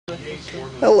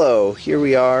Hello, here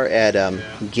we are at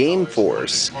Game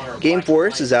Force. Game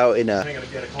Force is out in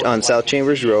on South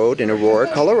Chambers Road in Aurora,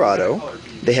 Colorado.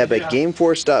 They have a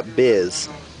gameforce.biz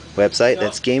website.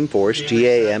 That's Gameforce,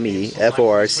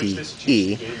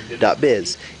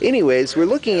 GAMEFORCE.biz. Anyways, we're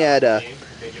looking at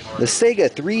the SEGA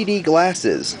 3D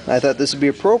glasses. I thought this would be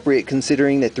appropriate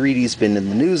considering that 3D's been in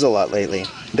the news a lot lately.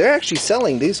 They're actually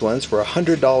selling these ones for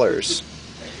 $100.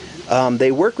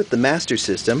 They work with the Master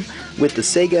System with the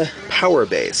SEGA Power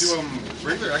Base.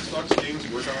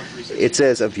 It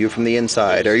says, "A view from the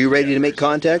inside. Are you ready to make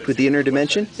contact with the inner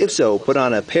dimension? If so, put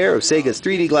on a pair of SEGA's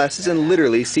 3D glasses and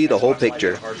literally see the whole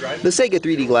picture. The SEGA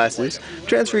 3D glasses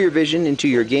transfer your vision into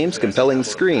your game's compelling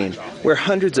screen, where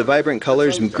hundreds of vibrant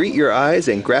colors greet your eyes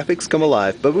and graphics come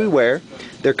alive. But beware,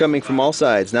 they're coming from all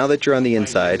sides now that you're on the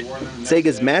inside.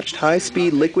 SEGA's matched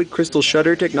high-speed liquid crystal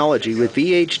shutter technology with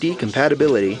VHD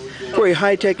compatibility for a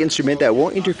high-tech instrument that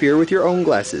won't interfere with your own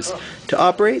glasses. To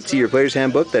operate, see your player's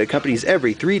handbook that accompanies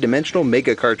every three-dimensional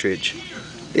mega cartridge."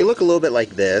 They look a little bit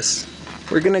like this.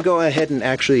 We're going to go ahead and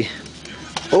actually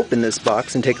open this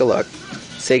box and take a look.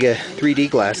 SEGA 3D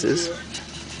glasses.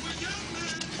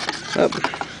 Oh,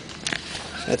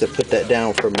 I have to put that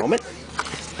down for a moment.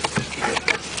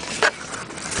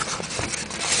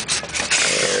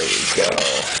 There we go.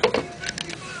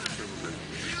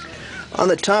 On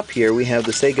the top here we have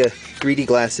the SEGA 3D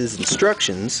glasses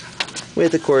instructions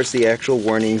with, of course, the actual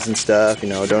warnings and stuff, you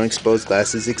know, don't expose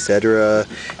glasses, etc.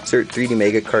 Insert 3D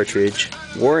Mega cartridge.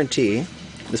 Warranty.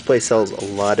 This place sells a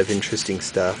lot of interesting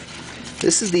stuff.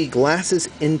 This is the glasses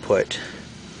input.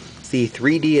 It's the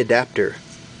 3D adapter.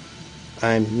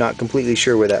 I'm not completely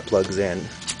sure where that plugs in.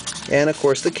 And, of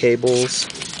course, the cables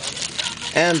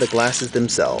and the glasses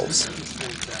themselves.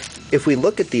 If we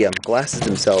look at the glasses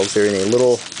themselves, they're in a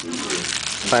little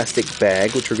plastic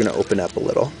bag, which we're going to open up a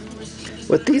little.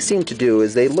 What these seem to do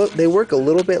is they work a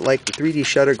little bit like the 3D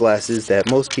shutter glasses that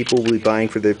most people will be buying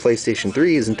for their PlayStation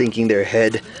 3s and thinking they're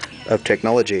ahead of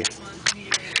technology.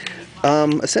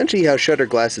 Essentially, how shutter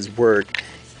glasses work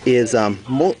is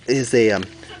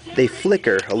they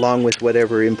flicker along with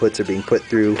whatever inputs are being put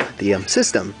through the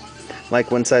system.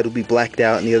 Like one side will be blacked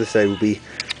out and the other side will be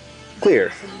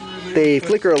clear. They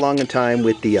flicker along in time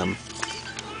with the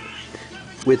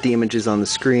images on the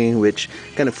screen, which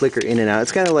kind of flicker in and out.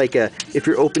 It's kind of like if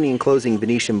you're opening and closing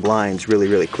Venetian blinds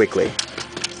really quickly.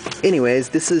 Anyways,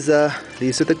 these are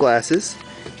the glasses.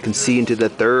 You can see into the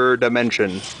third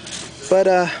dimension. But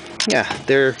yeah,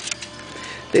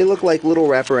 they look like little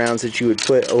wraparounds that you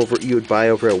would buy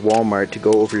over at Walmart to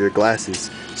go over your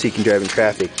glasses so you can drive in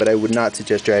traffic. But I would not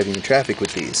suggest driving in traffic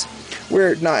with these.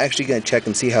 We're not actually going to check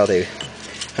and see how they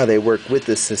work with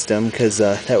this system, because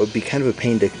that would be kind of a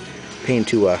pain to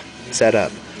set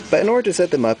up. But in order to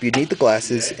set them up, you'd need the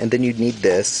glasses, and then you'd need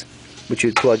this, which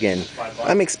you'd plug in.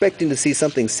 I'm expecting to see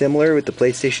something similar with the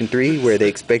PlayStation 3, where they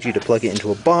expect you to plug it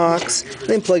into a box,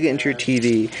 then plug it into your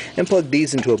TV, and plug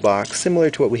these into a box, similar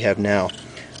to what we have now.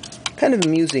 Kind of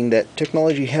amusing that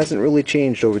technology hasn't really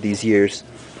changed over these years.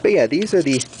 But yeah, these are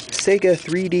the SEGA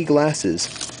 3D glasses.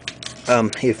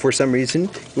 If for some reason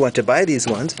you want to buy these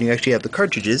ones, and you actually have the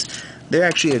cartridges, they're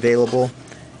actually available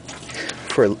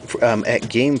at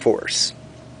Game Force.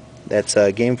 That's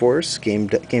Game Force,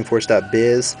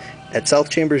 gameforce.biz at South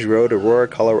Chambers Road, Aurora,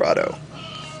 Colorado.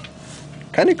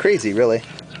 Kind of crazy, really.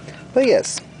 But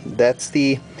yes, that's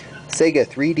the SEGA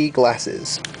 3D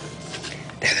glasses.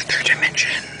 They're the